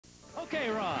Okay,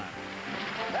 Ron.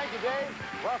 Thank you, Dave.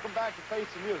 Welcome back to Face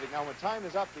the Music. Now, when time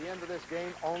is up at the end of this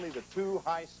game, only the two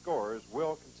high scorers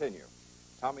will continue.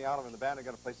 Tommy Oliver and the band are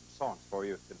going to play some songs for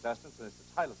you, contestants, and it's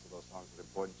the titles of those songs that are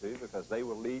important to you because they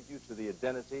will lead you to the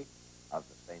identity of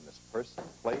the famous person,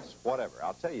 place, whatever.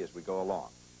 I'll tell you as we go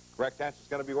along. Correct answer is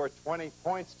going to be worth 20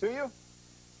 points to you.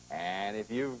 And if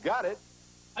you've got it...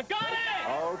 I've got it!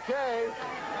 Okay.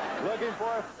 Looking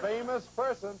for a famous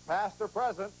person, past or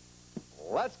present.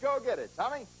 Let's go get it.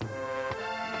 Tommy? I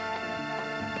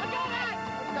got it!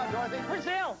 What do you got, Dorothy?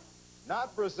 Brazil!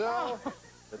 Not Brazil. Oh.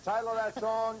 The title of that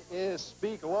song is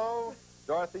Speak Low.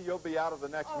 Dorothy, you'll be out of the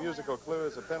next musical clue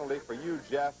as a penalty. For you,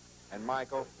 Jeff and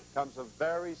Michael, comes a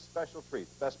very special treat.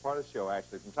 The best part of the show,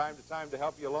 actually. From time to time, to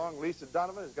help you along, Lisa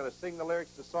Donovan is going to sing the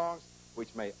lyrics to songs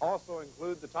which may also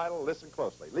include the title. Listen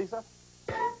closely. Lisa?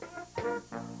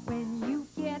 When you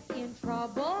get in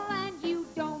trouble and you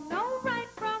don't know right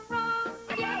from wrong,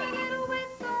 give a little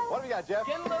whistle. What have you got, Jeff?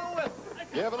 Get a little whistle.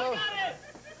 Give a little... I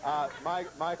got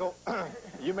it! Michael,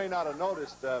 you may not have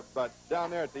noticed, but down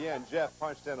there at the end, Jeff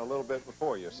punched in a little bit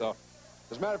before you. So,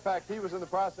 as a matter of fact, he was in the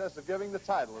process of giving the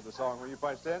title of the song where you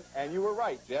punched in, and you were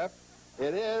right, Jeff.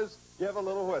 It is Give a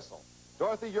Little Whistle.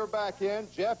 Dorothy, you're back in.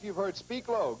 Jeff, you've heard Speak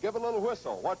Low, Give a Little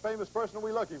Whistle. What famous person are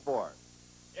we looking for?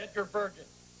 Edgar Bergen.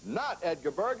 Not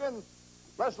Edgar Bergen.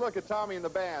 Let's look at Tommy and the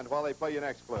band while they play your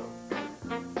next clue.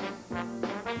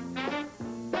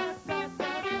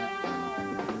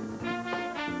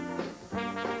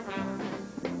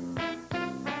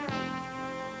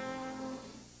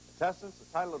 Contestants, the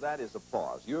title of that is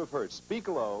Applause. You have heard Speak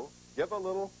Low, Give a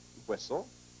Little Whistle,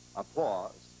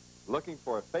 Applause, looking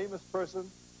for a famous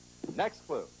person. Next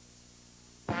clue.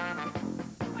 I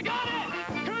got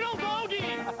it! Colonel Bogey!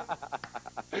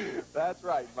 That's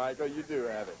right, Michael, you do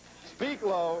have it. Speak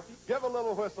Low, Give a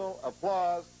Little Whistle,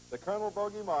 Applause, the Colonel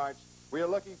Bogey March. We are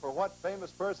looking for what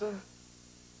famous person?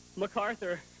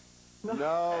 MacArthur.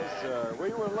 No, sir. We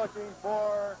were looking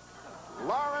for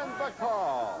Lauren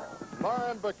Bacall.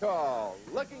 Lauren Bacall.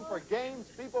 Looking for games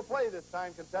people play this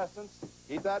time, contestants.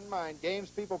 Keep that in mind. Games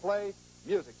people play.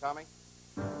 Music, Tommy.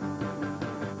 I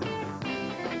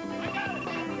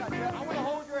want to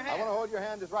hold your I hand. want to hold your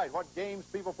hand is right. What games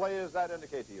people play does that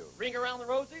indicate to you? Ring around the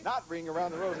rosy? Not Ring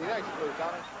Around the Rosie. Next clue,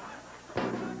 Tommy.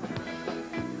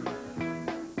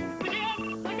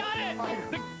 I got it!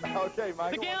 Okay,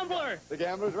 Michael. The Gambler! The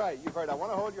Gambler's right. You've heard I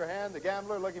want to hold your hand. The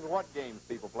Gambler looking for what games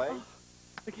people play?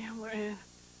 The Gambler and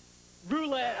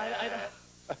roulette.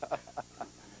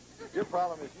 Your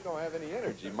problem is you don't have any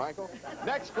energy, Michael.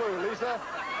 Next clue, Lisa.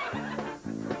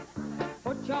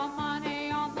 Put your money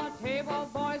on the table,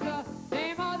 boys. The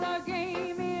name of the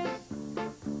game is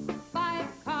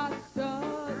 5-card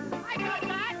stud. I got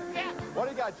that! Yeah. What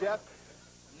do you got, Jeff?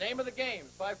 Name of the game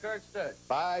is 5-card stud.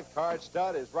 5-card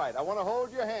stud is right. I want to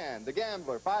hold your hand. The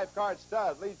Gambler, 5-card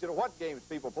stud leads you to what games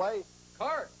people play?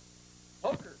 Cards.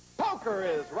 Poker. Poker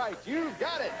is right. You've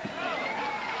got it.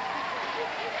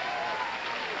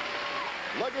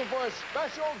 Looking for a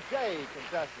special day,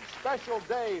 contestant. Special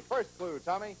day. First clue,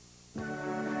 Tommy.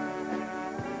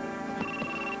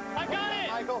 I got it!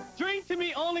 Michael? Drink to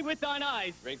me only with thine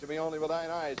eyes. Drink to me only with thine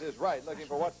eyes is right. Looking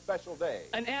for what special day?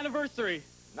 An anniversary.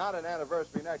 Not an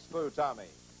anniversary. Next clue, Tommy.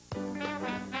 I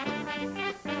got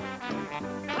it!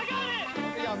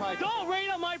 What do you got, Michael? Don't rain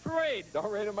on my parade.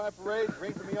 Don't rain on my parade.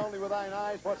 Drink to me only with thine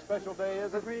eyes. What special day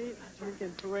is it? Parade,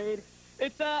 drinking parade.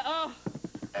 It's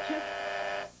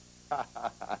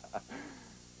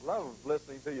Love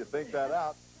listening to you think that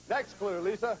out. Next clue,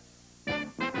 Lisa.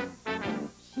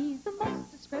 She's the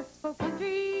most disgraceful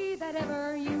country that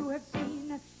ever you have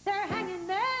seen. They're hanging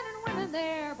men and women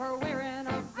there for wearing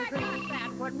of the green.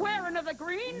 that one. Wearing of the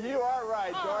green? You are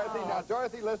right, Dorothy. Now,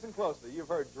 Dorothy, listen closely. You've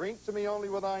heard drink to me only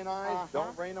with thine eyes,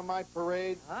 don't rain on my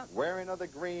parade, wearing of the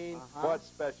green. What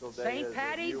special day is St. it?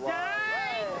 Patty's You Day! are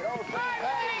right. Oh, St.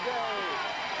 Patty's Day!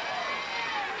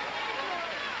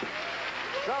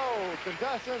 So,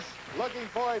 contestants, looking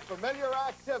for a familiar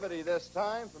activity this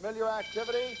time. Familiar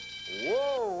activity.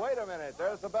 Whoa, wait a minute.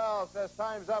 There's the bell. Says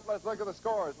time's up. Let's look at the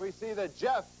scores. We see that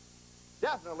Jeff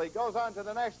definitely goes on to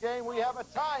the next game. We have a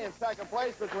tie in second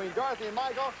place between Dorothy and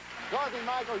Michael. Dorothy and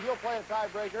Michael, you'll play a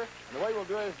tiebreaker. And the way we'll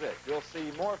do it is this. You'll see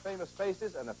more famous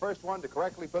faces, and the first one to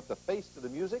correctly put the face to the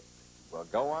music will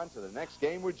go on to the next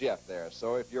game with Jeff there.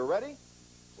 So if you're ready,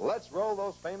 let's roll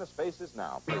those famous faces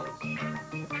now, please.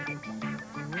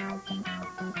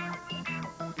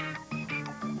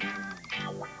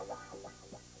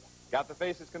 Got the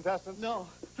faces, contestants? No.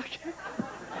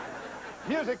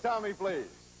 Music, Tommy, please.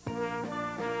 Casey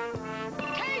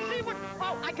would...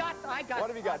 Oh, I got... What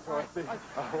have you got, Dorothy?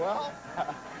 Well,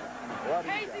 what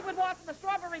have you Casey would walk from the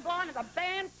strawberry blonde on and the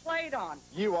band played on.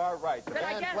 You are right. The Did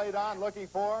I band get it? played on looking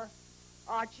for?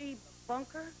 Archie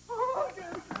Bunker?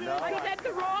 No. I said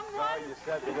the wrong one? Sorry, you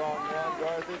said the wrong one,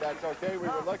 Dorothy. That's okay. We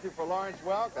were looking for Lawrence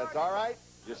Welk. That's all right.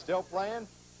 You're still playing.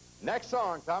 Next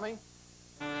song, Tommy.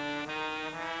 I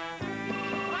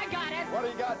got it. What do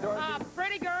you got, Dorothy?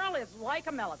 Pretty Girl is Like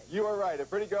a Melody. You were right. A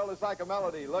pretty girl is like a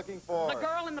melody. Looking for... The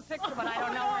girl in the picture, but I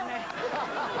don't know her name.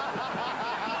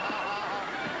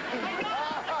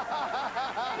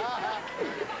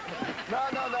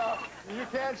 No. You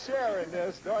can't share in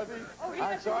this, Dorothy. Oh, he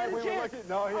I'm doesn't sorry, get a we were chance. looking...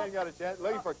 No, he ain't got a chance.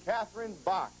 Looking for Catherine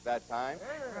Bach that time.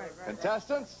 Right.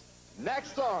 Contestants,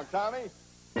 next song, Tommy.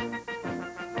 Oh,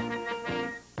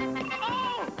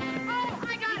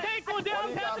 I got it. Take one What do down,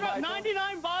 you pass got, it up. Michael?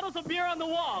 99 bottles of beer on the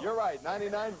wall. You're right,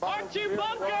 99 bottles Archie of beer.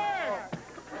 Bunker!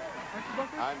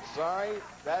 I'm sorry,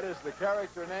 that is the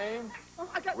character name.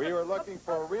 We were looking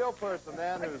for a real person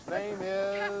then whose name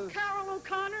is... Carol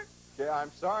O'Connor? Yeah,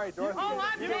 I'm sorry, Dorothy. Oh,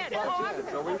 I'm you dead. didn't Oh, punch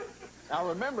in. Now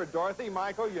remember, Dorothy,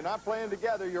 Michael, you're not playing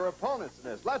together. You're opponents in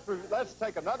this. Let's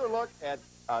take another look at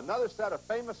another set of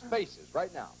famous faces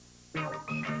right now.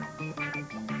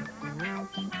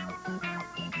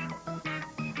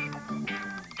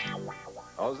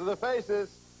 Those are the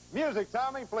faces. Music,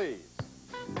 Tommy, please.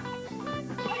 I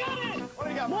got it! What do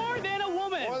you got? More than a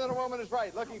woman. More than a woman is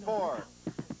right. Looking for.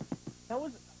 That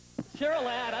was Cheryl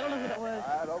Ladd. I don't know who that was.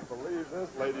 I don't believe this,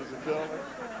 ladies and gentlemen.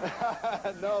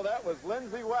 No, that was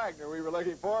Lindsay Wagner we were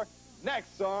looking for.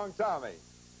 Next song, Tommy.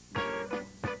 I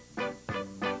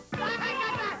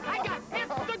got it.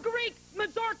 It's the Greek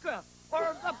mazurka.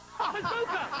 Or the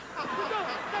bazooka.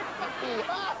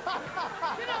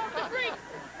 You know, the Greek.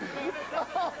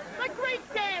 The Greek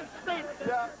dance thing.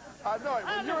 Yeah, I know it.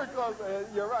 When you were close,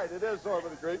 you're right. It is sort of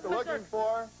the Greek. We're looking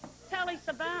for... Telly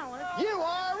Savalas. You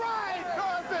are right,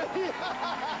 Dorothy! Is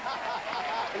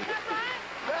that right?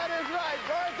 That is right,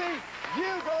 Dorothy. You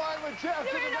go on with Jeff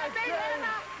to the next game.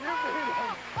 You beat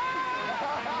him.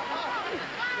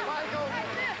 Michael,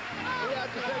 we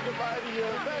have to say goodbye to you.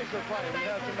 Thanks for playing. We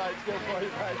have some nice gifts for you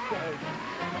backstage.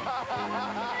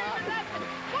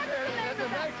 In the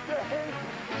next game,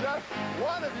 just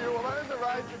one of you will earn the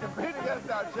right to compete against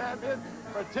our champion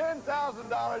for $10,000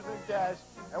 in cash.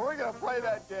 And we're going to play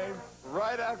that game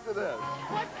right after this.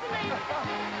 What's the name?